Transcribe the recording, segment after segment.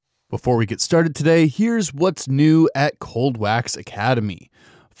Before we get started today, here's what's new at Cold Wax Academy.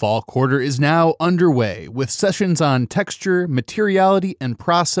 Fall quarter is now underway with sessions on texture, materiality, and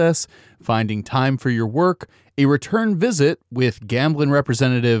process, finding time for your work, a return visit with Gamblin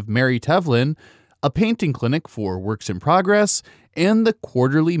representative Mary Tevlin, a painting clinic for works in progress, and the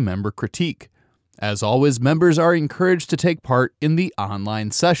quarterly member critique. As always, members are encouraged to take part in the online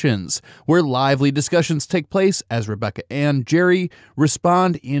sessions, where lively discussions take place as Rebecca and Jerry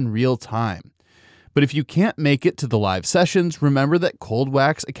respond in real time. But if you can't make it to the live sessions, remember that Cold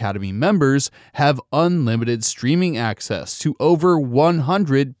Wax Academy members have unlimited streaming access to over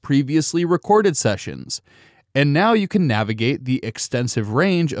 100 previously recorded sessions. And now you can navigate the extensive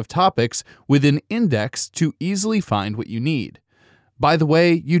range of topics with an index to easily find what you need. By the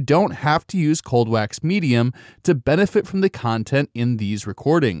way, you don't have to use Cold Wax Medium to benefit from the content in these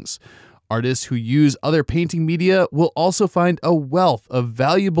recordings. Artists who use other painting media will also find a wealth of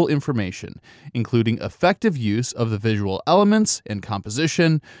valuable information, including effective use of the visual elements and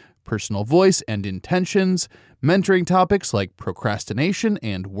composition, personal voice and intentions, mentoring topics like procrastination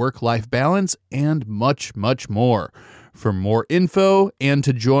and work-life balance, and much, much more. For more info and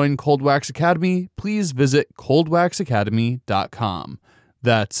to join Cold Wax Academy, please visit coldwaxacademy.com.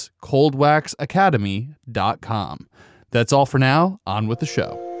 That's coldwaxacademy.com. That's all for now. On with the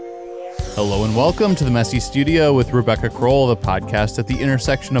show. Hello and welcome to the Messy Studio with Rebecca Kroll, the podcast at the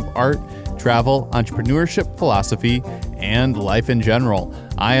intersection of art, travel, entrepreneurship, philosophy, and life in general.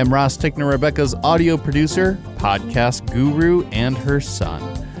 I am Ross Tickner, Rebecca's audio producer, podcast guru, and her son.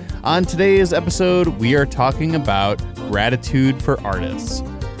 On today's episode, we are talking about gratitude for artists.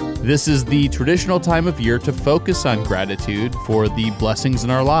 This is the traditional time of year to focus on gratitude for the blessings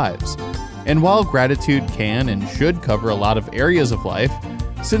in our lives. And while gratitude can and should cover a lot of areas of life,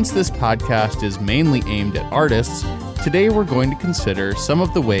 since this podcast is mainly aimed at artists, today we're going to consider some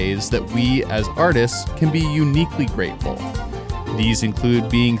of the ways that we as artists can be uniquely grateful. These include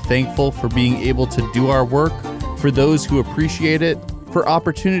being thankful for being able to do our work, for those who appreciate it, for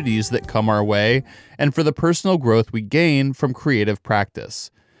opportunities that come our way, and for the personal growth we gain from creative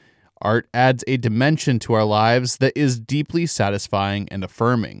practice. Art adds a dimension to our lives that is deeply satisfying and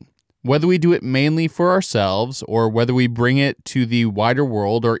affirming. Whether we do it mainly for ourselves, or whether we bring it to the wider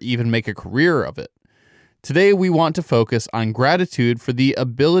world or even make a career of it. Today we want to focus on gratitude for the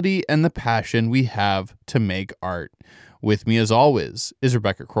ability and the passion we have to make art. With me as always is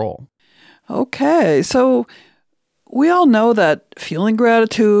Rebecca Kroll. Okay, so we all know that feeling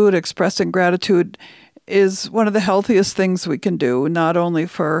gratitude, expressing gratitude is one of the healthiest things we can do, not only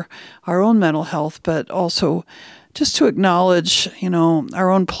for our own mental health, but also just to acknowledge, our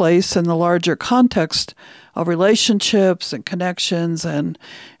own place in the larger context of relationships and connections and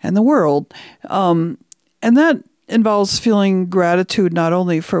the world. And that involves feeling gratitude not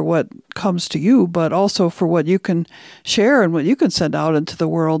only for what comes to you, but also for what you can share and what you can send out into the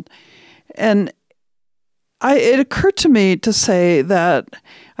world. And it occurred to me to say that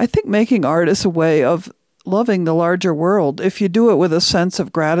I think making art is a way of loving the larger world. If you do it with a sense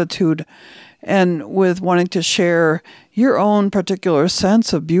of gratitude and with wanting to share your own particular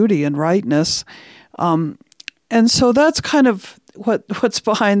sense of beauty and rightness. And so that's kind of what's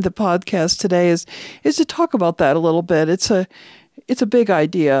behind the podcast today is to talk about that a little bit. It's a big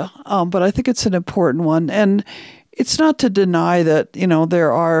idea, but I think it's an important one. And it's not to deny that,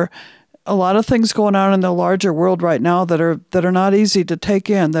 there are a lot of things going on in the larger world right now that are not easy to take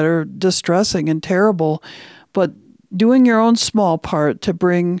in, that are distressing and terrible. But doing your own small part to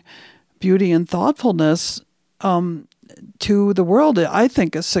bring beauty and thoughtfulness to the world, I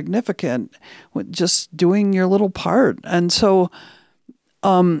think is significant. Just doing your little part. And so,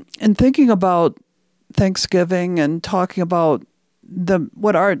 in thinking about Thanksgiving and talking about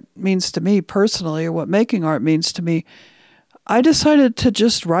what art means to me personally, or what making art means to me, I decided to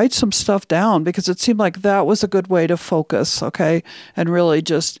just write some stuff down because it seemed like that was a good way to focus, okay? And really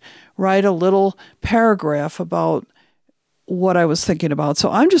just write a little paragraph about what I was thinking about.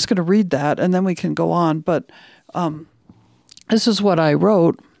 So I'm just going to read that and then we can go on. But this is what I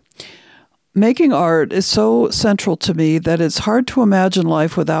wrote. Making art is so central to me that it's hard to imagine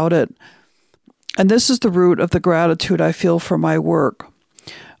life without it. And this is the root of the gratitude I feel for my work.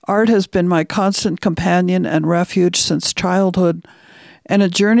 Art has been my constant companion and refuge since childhood, and a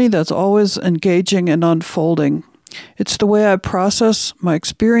journey that's always engaging and unfolding. It's the way I process my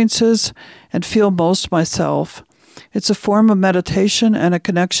experiences and feel most myself. It's a form of meditation and a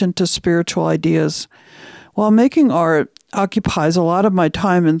connection to spiritual ideas. While making art occupies a lot of my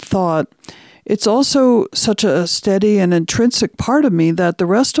time and thought, it's also such a steady and intrinsic part of me that the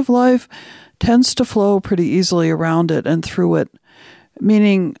rest of life tends to flow pretty easily around it and through it.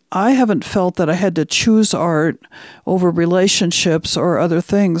 meaning I haven't felt that I had to choose art over relationships or other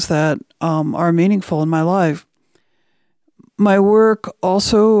things that are meaningful in my life. My work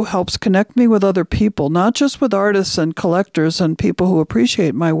also helps connect me with other people, not just with artists and collectors and people who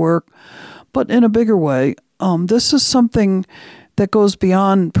appreciate my work, but in a bigger way. This is something that goes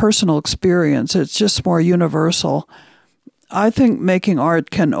beyond personal experience. It's just more universal. I think making art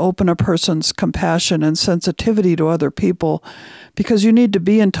can open a person's compassion and sensitivity to other people because you need to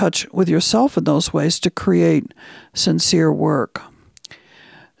be in touch with yourself in those ways to create sincere work.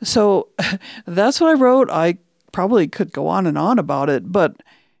 So that's what I wrote. I probably could go on and on about it, but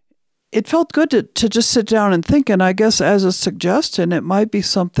it felt good to just sit down and think. And I guess as a suggestion, it might be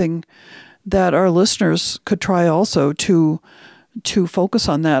something that our listeners could try also to focus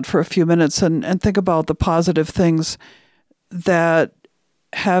on that for a few minutes and think about the positive things that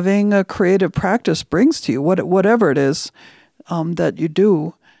having a creative practice brings to you, whatever it is that you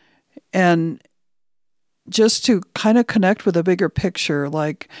do. And just to kind of connect with a bigger picture,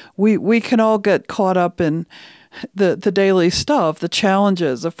 like we can all get caught up in the daily stuff, the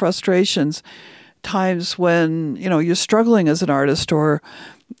challenges, the frustrations, times when, you're struggling as an artist, or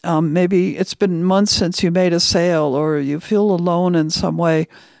maybe it's been months since you made a sale, or you feel alone in some way.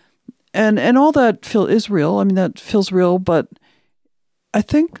 And all that is real. I mean, that feels real, but I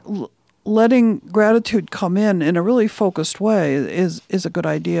think letting gratitude come in a really focused way is a good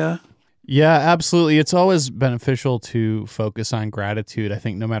idea. Yeah, absolutely. It's always beneficial to focus on gratitude. I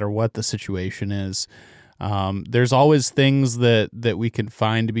think no matter what the situation is, there's always things that we can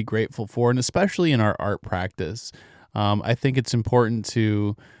find to be grateful for, and especially in our art practice. I think it's important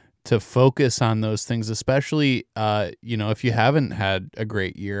to focus on those things, especially, if you haven't had a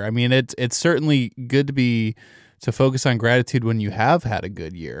great year. I mean, it's certainly good to focus on gratitude when you have had a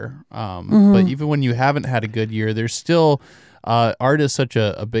good year. But even when you haven't had a good year, there's still, art is such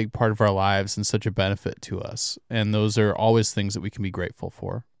a big part of our lives and such a benefit to us. And those are always things that we can be grateful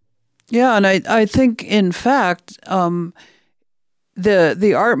for. Yeah. And I think, in fact, the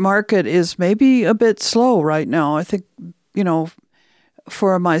art market is maybe a bit slow right now. I think,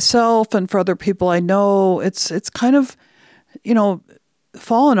 for myself and for other people I know, it's kind of,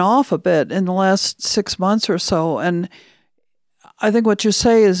 fallen off a bit in the last 6 months or so. And I think what you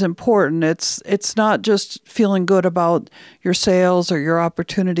say is important. It's not just feeling good about your sales or your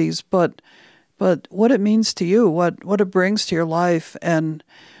opportunities, but what it means to you, what it brings to your life, and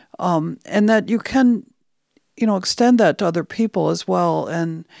that you can, extend that to other people as well.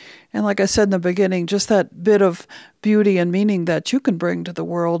 And like I said in the beginning, just that bit of beauty and meaning that you can bring to the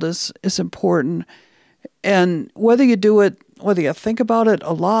world is important. And whether you do it, whether you think about it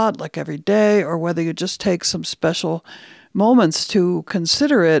a lot, like every day, or whether you just take some special moments to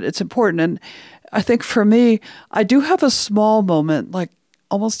consider it, it's important. And I think for me, I do have a small moment, like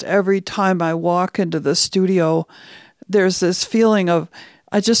almost every time I walk into the studio, there's this feeling of,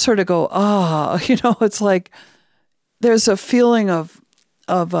 I just sort of go, it's like there's a feeling of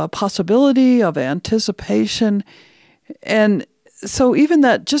possibility, of anticipation. And so even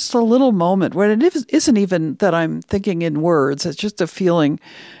that, just a little moment where it isn't even that I'm thinking in words, it's just a feeling,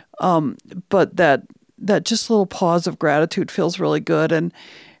 but that just little pause of gratitude feels really good. And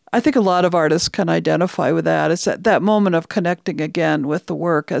I think a lot of artists can identify with that. It's that moment of connecting again with the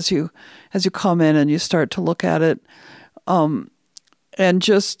work as you come in and you start to look at it. And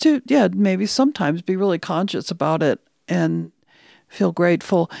just to, maybe sometimes be really conscious about it and feel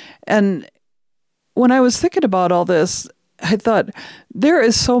grateful. And when I was thinking about all this, I thought there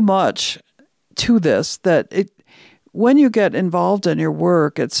is so much to this that when you get involved in your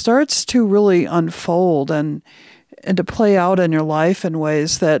work, it starts to really unfold and to play out in your life in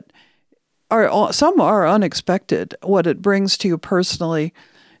ways that some are unexpected. What it brings to you personally,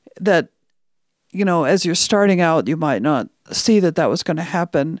 that as you're starting out, you might not see that was going to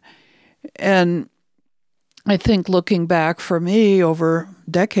happen. And I think looking back for me over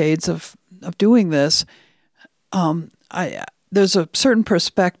decades of doing this, there's a certain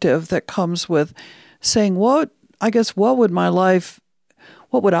perspective that comes with saying, what would my life,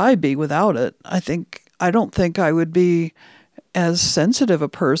 what would I be without it? I don't think I would be as sensitive a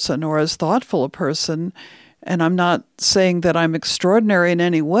person or as thoughtful a person. And I'm not saying that I'm extraordinary in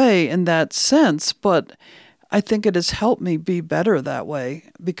any way in that sense, but I think it has helped me be better that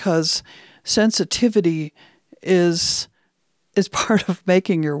way, because sensitivity is part of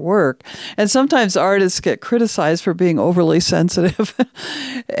making your work. And sometimes artists get criticized for being overly sensitive.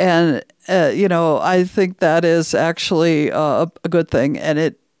 And, I think that is actually a good thing. And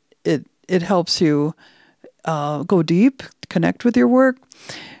it helps you go deep, connect with your work.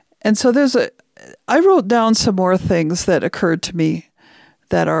 And so I wrote down some more things that occurred to me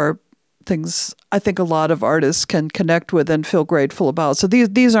that are things I think a lot of artists can connect with and feel grateful about. So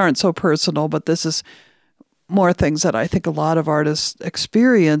these aren't so personal, but this is more things that I think a lot of artists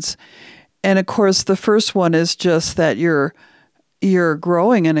experience. And of course, the first one is just that you're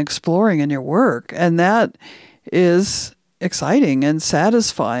growing and exploring in your work, and that is exciting and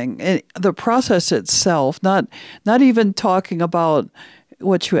satisfying. And the process itself, not even talking about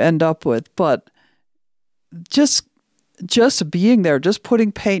what you end up with, but just being there, just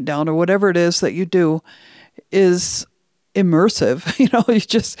putting paint down or whatever it is that you do is immersive.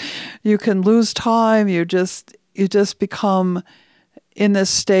 You can lose time. You just become in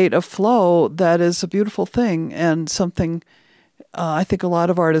this state of flow that is a beautiful thing and something I think a lot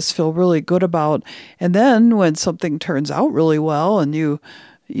of artists feel really good about. And then when something turns out really well and you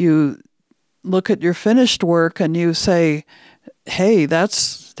look at your finished work and you say, hey,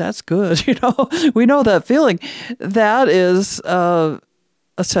 that's good. We know that feeling. That is a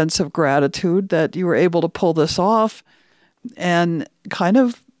sense of gratitude that you were able to pull this off, and kind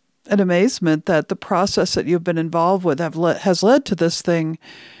of an amazement that the process that you've been involved with has led to this thing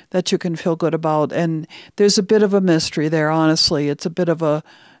that you can feel good about. And there's a bit of a mystery there, honestly. It's a bit of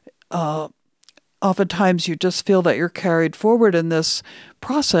oftentimes you just feel that you're carried forward in this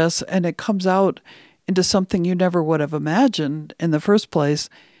process, and it comes out into something you never would have imagined in the first place.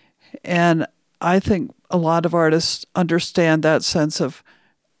 And I think a lot of artists understand that sense of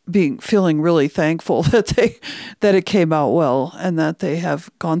feeling really thankful that it came out well and that they have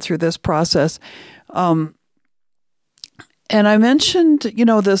gone through this process. And I mentioned,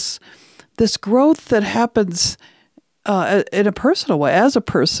 this growth that happens in a personal way as a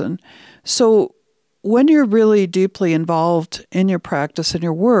person. So when you're really deeply involved in your practice and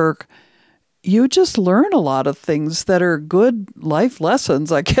your work, you just learn a lot of things that are good life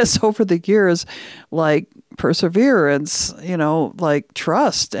lessons, I guess, over the years, like perseverance, like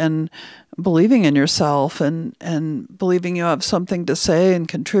trust and believing in yourself and believing you have something to say and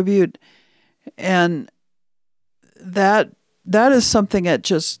contribute. And that is something that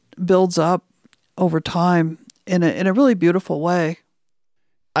just builds up over time in a really beautiful way.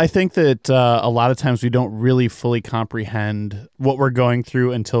 I think that a lot of times we don't really fully comprehend what we're going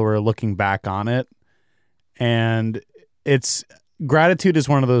through until we're looking back on it. And gratitude is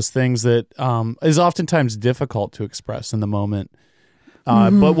one of those things that is oftentimes difficult to express in the moment.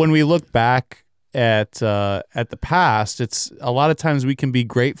 But when we look back at the past, it's a lot of times we can be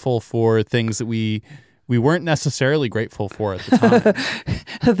grateful for things that we weren't necessarily grateful for at the time.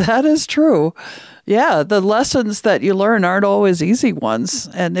 That is true. Yeah, the lessons that you learn aren't always easy ones.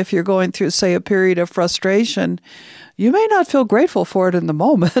 And if you're going through, say, a period of frustration, you may not feel grateful for it in the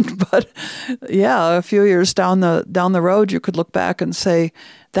moment, but yeah, a few years down the road, you could look back and say,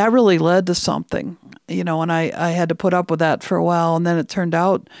 that really led to something, and I had to put up with that for a while, and then it turned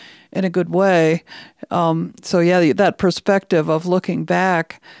out in a good way. So yeah, that perspective of looking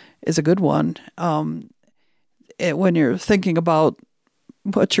back is a good one. When you're thinking about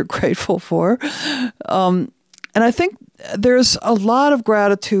what you're grateful for. And I think there's a lot of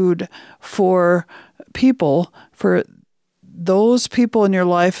gratitude for people, for those people in your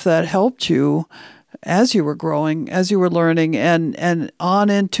life that helped you as you were growing, as you were learning, and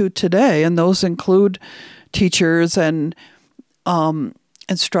on into today. And those include teachers and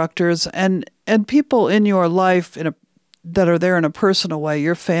instructors and people in your life that are there in a personal way,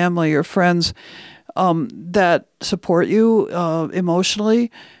 your family, your friends, that support you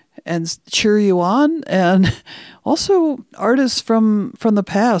emotionally and cheer you on, and also artists from the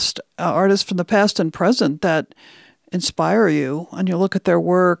past and present that inspire you. And you look at their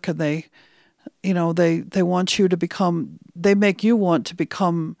work, and they want you to become. They make you want to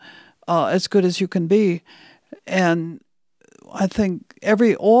become as good as you can be. And I think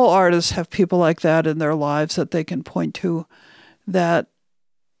all artists have people like that in their lives that they can point to that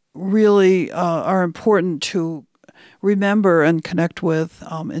really are important to remember and connect with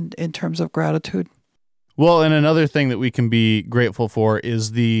in terms of gratitude. Well, and another thing that we can be grateful for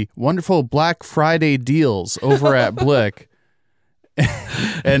is the wonderful Black Friday deals over at Blick.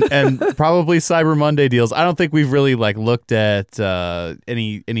 and probably Cyber Monday deals. I don't think we've really looked at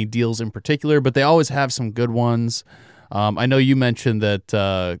any deals in particular, but they always have some good ones. I know you mentioned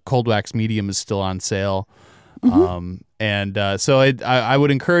that Cold Wax Medium is still on sale. Mm-hmm. So I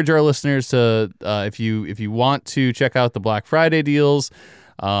would encourage our listeners to, if you want to check out the Black Friday deals,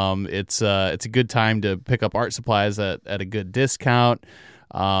 it's a good time to pick up art supplies at a good discount.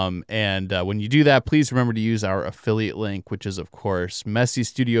 When you do that, please remember to use our affiliate link, which is, of course,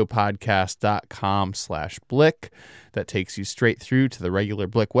 messystudiopodcast.com/Blick. That takes you straight through to the regular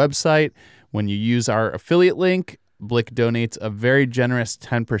Blick website. When you use our affiliate link, Blick donates a very generous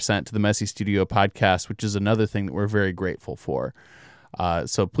 10% to the Messy Studio podcast, which is another thing that we're very grateful for.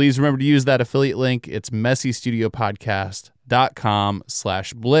 So please remember to use that affiliate link. It's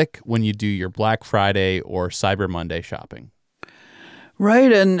messystudiopodcast.com/Blick when you do your Black Friday or Cyber Monday shopping.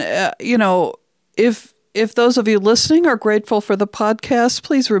 Right. And, if those of you listening are grateful for the podcast,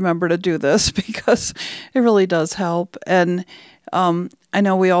 please remember to do this because it really does help. And I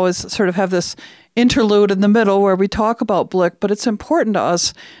know we always sort of have this interlude in the middle where we talk about Blick, but it's important to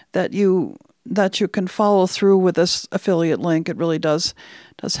us that you can follow through with this affiliate link. It really does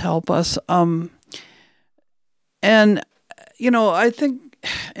help us. And I think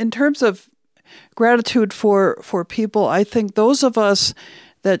in terms of gratitude for people, I think those of us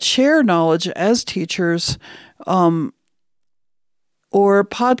that share knowledge as teachers, or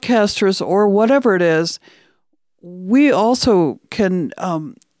podcasters, or whatever it is, we also can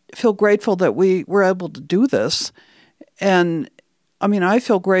feel grateful that we were able to do this. And I mean, I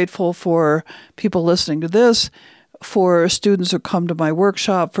feel grateful for people listening to this, for students who come to my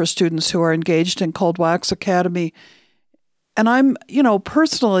workshop, for students who are engaged in Cold Wax Academy. And I'm,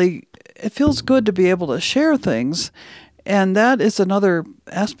 personally, it feels good to be able to share things. And that is another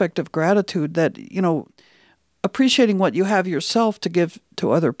aspect of gratitude, that, appreciating what you have yourself to give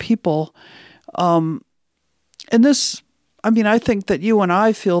to other people. And this, I think that you and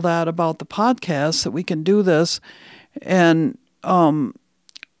I feel that about the podcast, that we can do this. And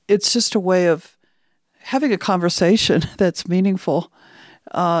it's just a way of having a conversation that's meaningful.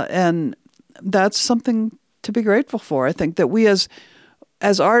 And that's something to be grateful for. I think that we as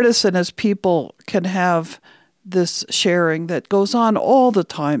artists and as people can have this sharing that goes on all the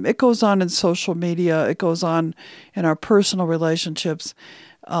time. It goes on in social media. It goes on in our personal relationships.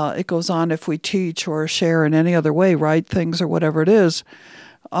 It goes on if we teach or share in any other way, write things or whatever it is,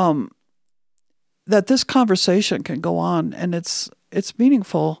 that this conversation can go on, and it's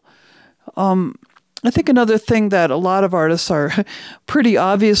meaningful. I think another thing that a lot of artists are pretty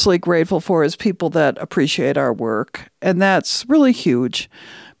obviously grateful for is people that appreciate our work. And that's really huge,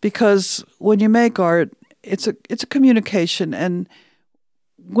 because when you make art, it's a communication. And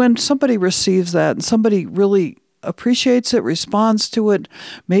when somebody receives that and somebody really appreciates it, responds to it,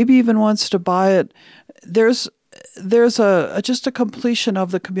 maybe even wants to buy it, there's just a completion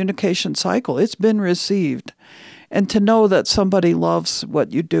of the communication cycle. It's been received. And to know that somebody loves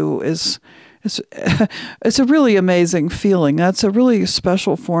what you do it's a really amazing feeling. That's a really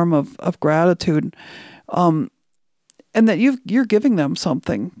special form of gratitude. And that you're giving them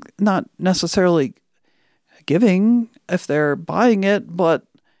something, not necessarily giving if they're buying it, but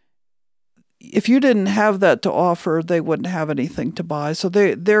if you didn't have that to offer, they wouldn't have anything to buy. So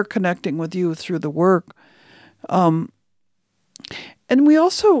they're connecting with you through the work. And we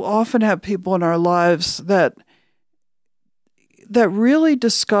also often have people in our lives that really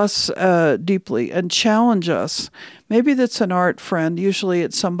discuss deeply and challenge us. Maybe that's an art friend. Usually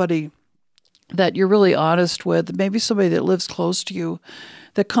it's somebody that you're really honest with, maybe somebody that lives close to you,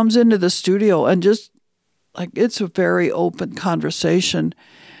 that comes into the studio and just, it's a very open conversation.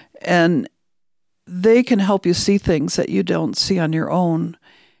 And they can help you see things that you don't see on your own.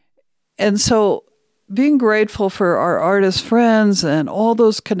 And so being grateful for our artist friends and all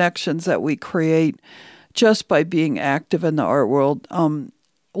those connections that we create just by being active in the art world,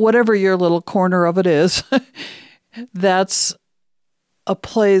 whatever your little corner of it is, that's a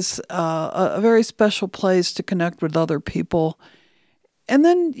place, a very special place to connect with other people. And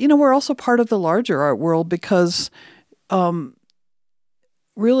then, we're also part of the larger art world because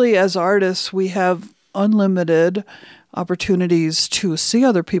really as artists, we have unlimited opportunities to see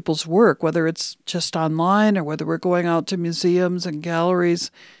other people's work, whether it's just online or whether we're going out to museums and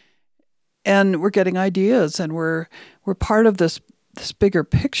galleries. And we're getting ideas, and we're part of this bigger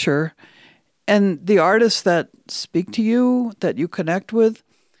picture. And the artists that speak to you, that you connect with,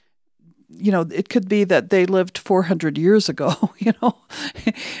 it could be that they lived 400 years ago.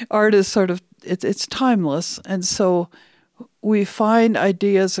 Art is sort of, it's timeless. And so we find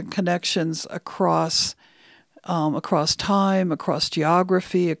ideas and connections across time, across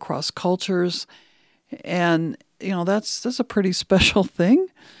geography, across cultures. And, that's a pretty special thing.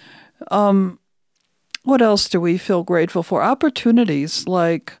 What else do we feel grateful for? Opportunities,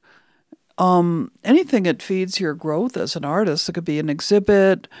 like anything that feeds your growth as an artist. It could be an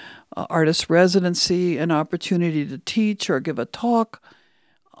exhibit, artist residency, an opportunity to teach or give a talk,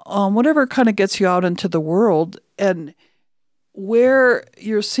 whatever kind of gets you out into the world and where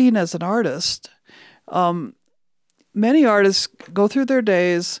you're seen as an artist. Many artists go through their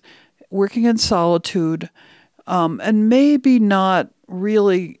days working in solitude and maybe not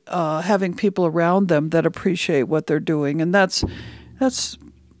really having people around them that appreciate what they're doing. And that's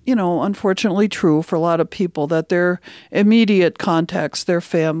unfortunately true for a lot of people, that their immediate contacts, their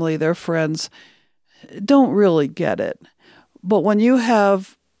family, their friends, don't really get it. But when you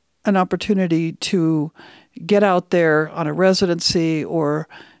have an opportunity to get out there on a residency or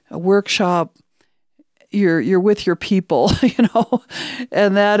a workshop, you're with your people,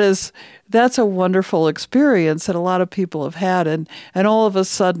 and that's a wonderful experience that a lot of people have had, and all of a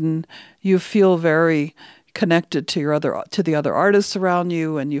sudden you feel very connected to the other artists around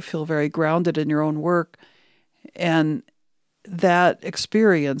you, and you feel very grounded in your own work, and that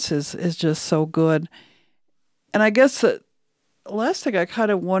experience is just so good. And I guess the last thing I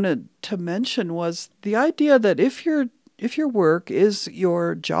kind of wanted to mention was the idea that if your work is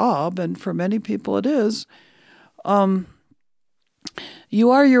your job, and for many people it is, you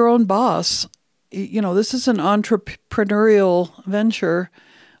are your own boss. This is an entrepreneurial venture.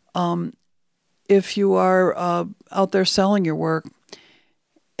 If you are out there selling your work,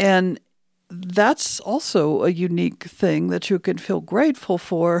 and that's also a unique thing that you can feel grateful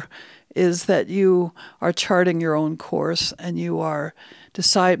for, is that you are charting your own course, and you are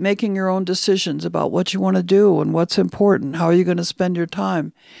making your own decisions about what you want to do and what's important, how are you going to spend your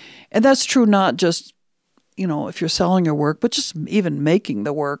time. And that's true not just, if you're selling your work, but just even making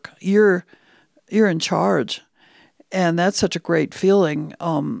the work. You're in charge. And that's such a great feeling,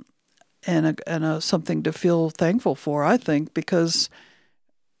 and something to feel thankful for, I think, because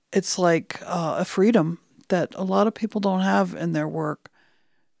it's like a freedom that a lot of people don't have in their work.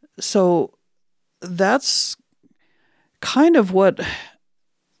 So that's kind of what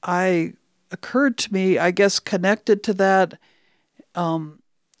occurred to me, I guess, connected to that,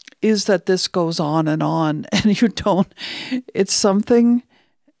 is that this goes on, and you don't, it's something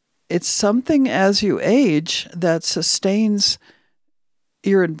as you age that sustains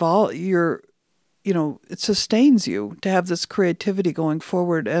it sustains you to have this creativity going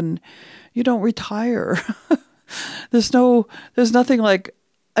forward, and you don't retire. There's nothing like,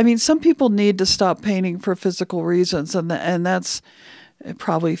 some people need to stop painting for physical reasons, and that's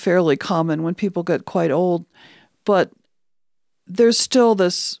probably fairly common when people get quite old. But there's still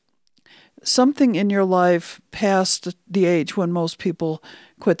this something in your life past the age when most people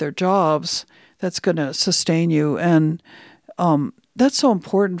quit their jobs that's going to sustain you. And that's so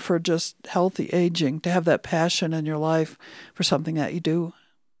important for just healthy aging, to have that passion in your life for something that you do.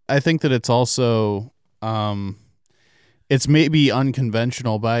 I think that it's also, it's maybe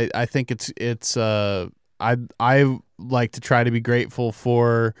unconventional, but I think it's I like to try to be grateful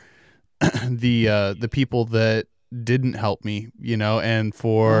for the people that didn't help me, and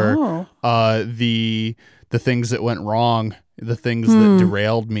for the things that went wrong, the things that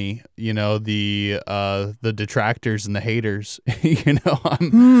derailed me, the detractors and the haters.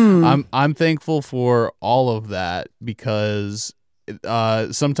 I'm thankful for all of that, because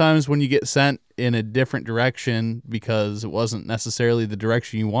sometimes when you get sent in a different direction because it wasn't necessarily the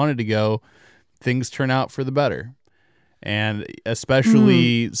direction you wanted to go, things turn out for the better. And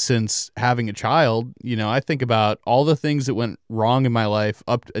especially since having a child, I think about all the things that went wrong in my life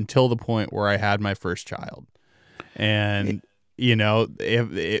up until the point where I had my first child. And,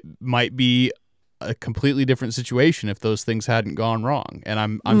 it might be a completely different situation if those things hadn't gone wrong.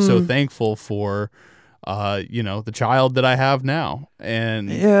 And I'm so thankful for, the child that I have now.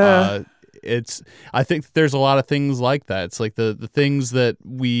 And I think that there's a lot of things like that. It's like the things that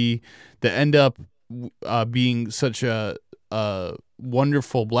end up being such a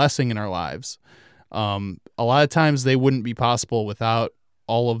wonderful blessing in our lives. A lot of times they wouldn't be possible without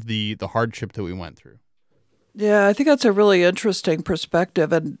all of the hardship that we went through. Yeah, I think that's a really interesting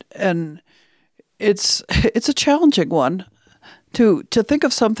perspective, and it's a challenging one to think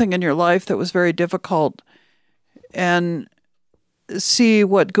of something in your life that was very difficult and see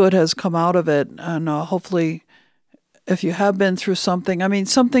what good has come out of it. And hopefully, if you have been through something,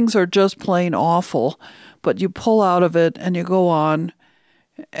 some things are just plain awful, but you pull out of it and you go on,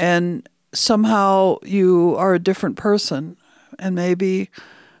 and somehow you are a different person, and maybe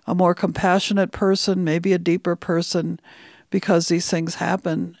a more compassionate person, maybe a deeper person, because these things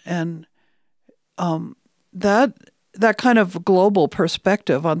happen. And that kind of global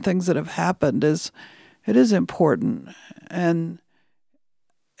perspective on things that have happened is important. And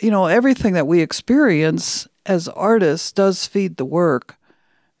everything that we experience as artists does feed the work.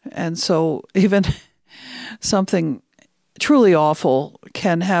 And so even something truly awful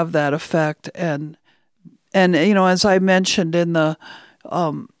can have that effect. And as I mentioned in the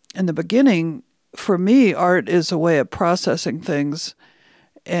beginning, for me, art is a way of processing things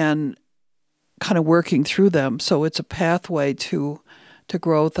and kind of working through them. So it's a pathway to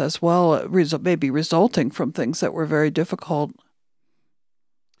growth as well, maybe resulting from things that were very difficult.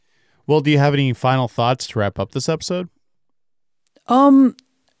 Well, do you have any final thoughts to wrap up this episode? I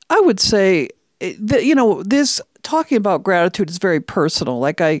would say that, this talking about gratitude is very personal.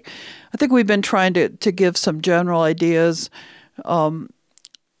 Like I think we've been trying to give some general ideas,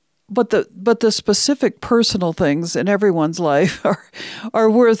 but the specific personal things in everyone's life are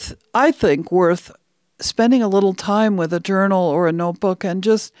worth spending a little time with a journal or a notebook and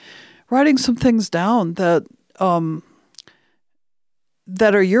just writing some things down that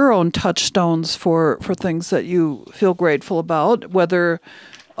are your own touchstones for things that you feel grateful about, whether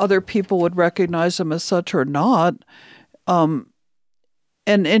other people would recognize them as such or not. And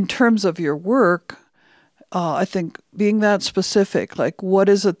in terms of your work, I think being that specific, like what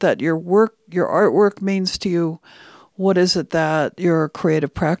is it that your artwork means to you? What is it that your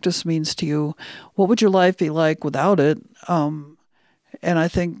creative practice means to you? What would your life be like without it? And I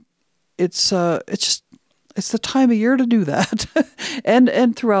think it's the time of year to do that,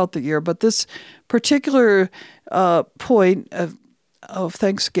 and throughout the year. But this particular point of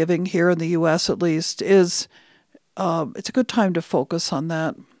Thanksgiving here in the U.S. at least is it's a good time to focus on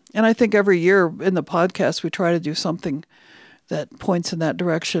that. And I think every year in the podcast we try to do something that points in that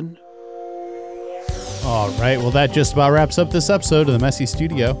direction. All right, well, that just about wraps up this episode of The Messy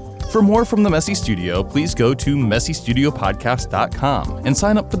Studio. For more from The Messy Studio, please go to messystudiopodcast.com and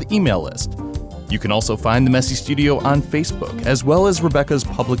sign up for the email list. You can also find The Messy Studio on Facebook, as well as Rebecca's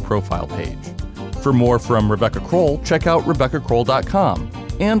public profile page. For more from Rebecca Kroll, check out RebeccaKroll.com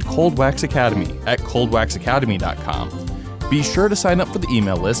and Cold Wax Academy at coldwaxacademy.com. Be sure to sign up for the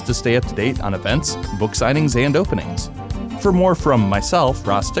email list to stay up to date on events, book signings, and openings. For more from myself,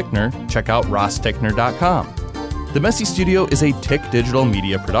 Ross Tickner, check out rosstickner.com. The Messy Studio is a Tick Digital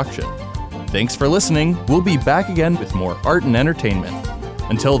Media production. Thanks for listening. We'll be back again with more art and entertainment.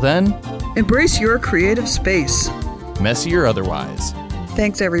 Until then, embrace your creative space, messy or otherwise.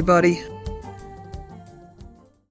 Thanks, everybody.